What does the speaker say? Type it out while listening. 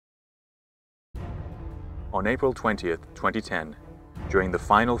On April 20th, 2010, during the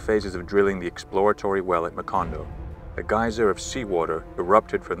final phases of drilling the exploratory well at Macondo, a geyser of seawater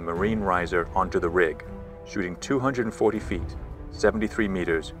erupted from the marine riser onto the rig, shooting 240 feet, 73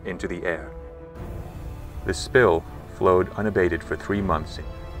 meters into the air. The spill flowed unabated for 3 months,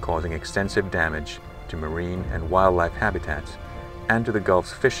 causing extensive damage to marine and wildlife habitats and to the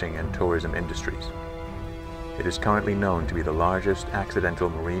Gulf's fishing and tourism industries. It is currently known to be the largest accidental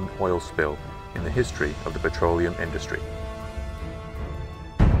marine oil spill in the history of the petroleum industry.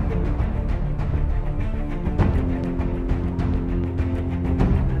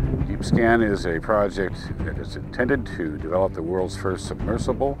 DEEPSCAN is a project that is intended to develop the world's first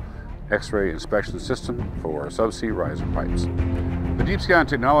submersible X-ray inspection system for subsea riser pipes. The DEEPSCAN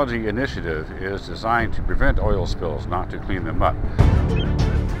Technology Initiative is designed to prevent oil spills, not to clean them up.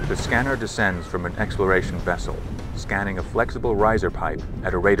 The scanner descends from an exploration vessel, scanning a flexible riser pipe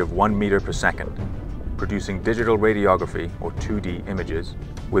at a rate of 1 meter per second, producing digital radiography or 2D images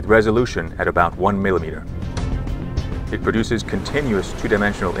with resolution at about 1 millimeter. It produces continuous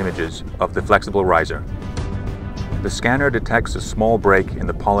two-dimensional images of the flexible riser. The scanner detects a small break in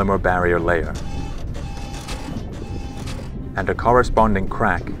the polymer barrier layer and a corresponding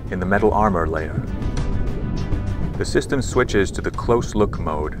crack in the metal armor layer. The system switches to the close look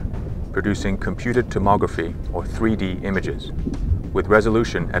mode, producing computed tomography or 3D images with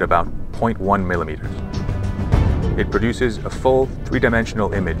resolution at about 0.1 millimeters. It produces a full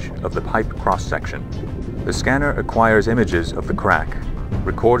three-dimensional image of the pipe cross-section. The scanner acquires images of the crack,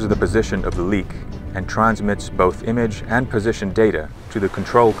 records the position of the leak, and transmits both image and position data to the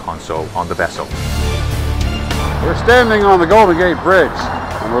control console on the vessel. We're standing on the Golden Gate Bridge,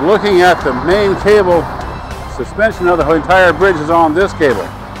 and we're looking at the main cable. Suspension of the entire bridge is on this cable.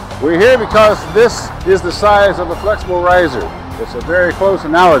 We're here because this is the size of a flexible riser. It's a very close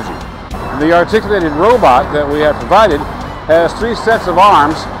analogy. The articulated robot that we have provided has 3 sets of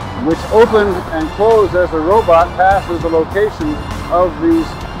arms which open and close as the robot passes the location of these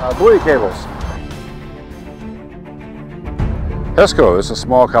buoy cables. HESCO is a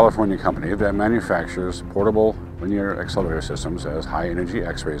small California company that manufactures portable linear accelerator systems as high-energy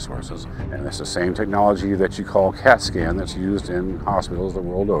X-ray sources. And it's the same technology that you call CAT scan that's used in hospitals the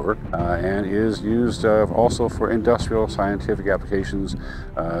world over and is used also for industrial scientific applications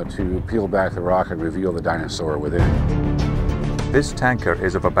to peel back the rock and reveal the dinosaur within. This tanker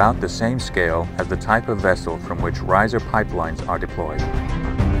is of about the same scale as the type of vessel from which riser pipelines are deployed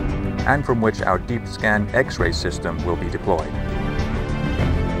and from which our DEEPSCAN X-ray system will be deployed.